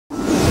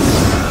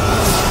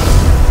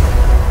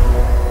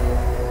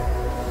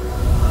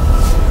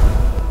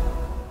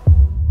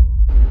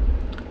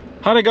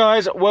Hi there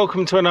guys,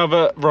 welcome to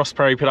another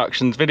RossPerry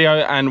Productions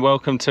video and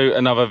welcome to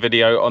another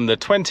video on the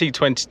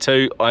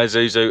 2022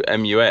 Isuzu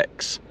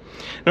MU-X.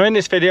 Now in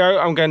this video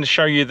I'm going to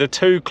show you the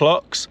two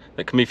clocks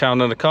that can be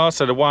found on the car.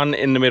 So the one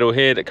in the middle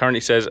here that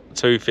currently says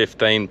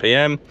 2:15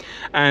 p.m.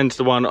 and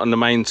the one on the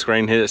main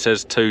screen here that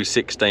says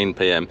 2:16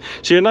 p.m.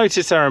 So you'll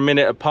notice they're a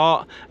minute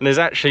apart and there's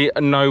actually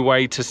no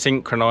way to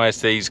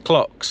synchronize these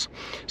clocks.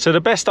 So the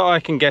best that I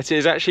can get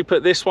is actually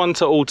put this one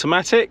to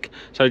automatic.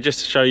 So just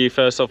to show you,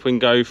 first off we can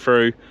go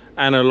through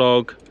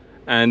analog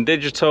and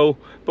digital,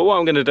 but what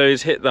I'm going to do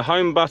is hit the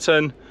home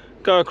button,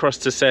 go across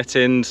to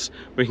settings.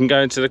 We can go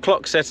into the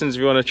clock settings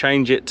if you want to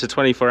change it to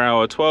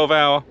 24-hour,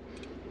 12-hour,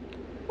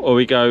 or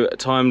we go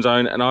time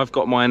zone, and I've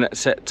got mine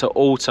set to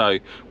auto,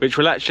 which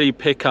will actually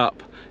pick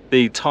up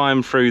the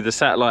time through the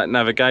satellite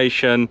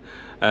navigation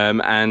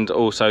and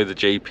also the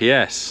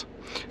GPS.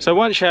 So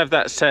once you have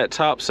that set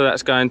up, so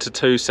that's going to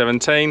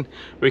 2:17,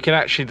 we can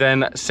actually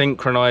then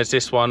synchronize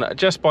this one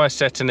just by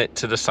setting it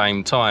to the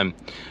same time.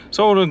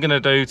 So all I'm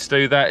going to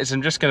do that is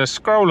I'm just going to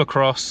scroll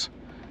across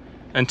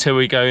until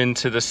we go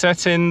into the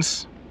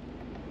settings,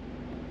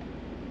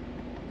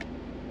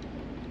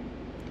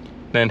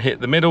 then hit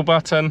the middle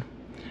button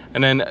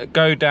and then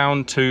go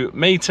down to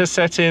meter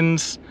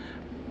settings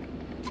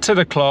to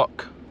the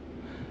clock,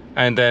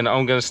 and then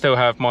I'm going to still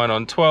have mine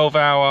on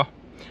 12-hour.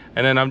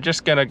 And then I'm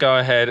just going to go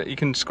ahead, you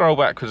can scroll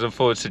backwards and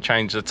forwards to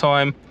change the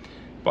time,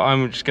 but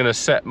I'm just going to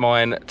set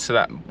mine to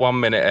that 1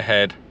 minute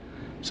ahead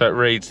so it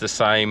reads the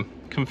same.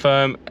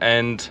 Confirm,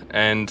 end,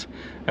 and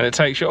it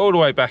takes you all the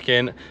way back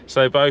in,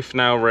 so they both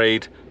now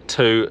read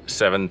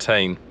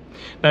 2:17.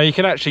 Now you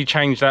can actually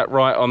change that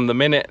right on the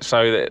minute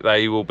so that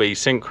they will be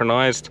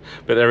synchronized,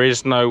 but there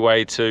is no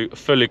way to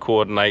fully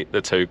coordinate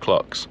the two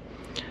clocks.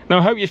 Now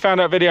I hope you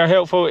found that video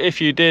helpful. If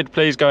you did,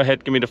 please go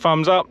ahead, give me the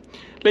thumbs up,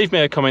 leave me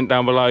a comment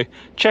down below,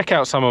 check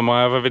out some of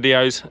my other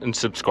videos and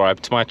subscribe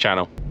to my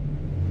channel.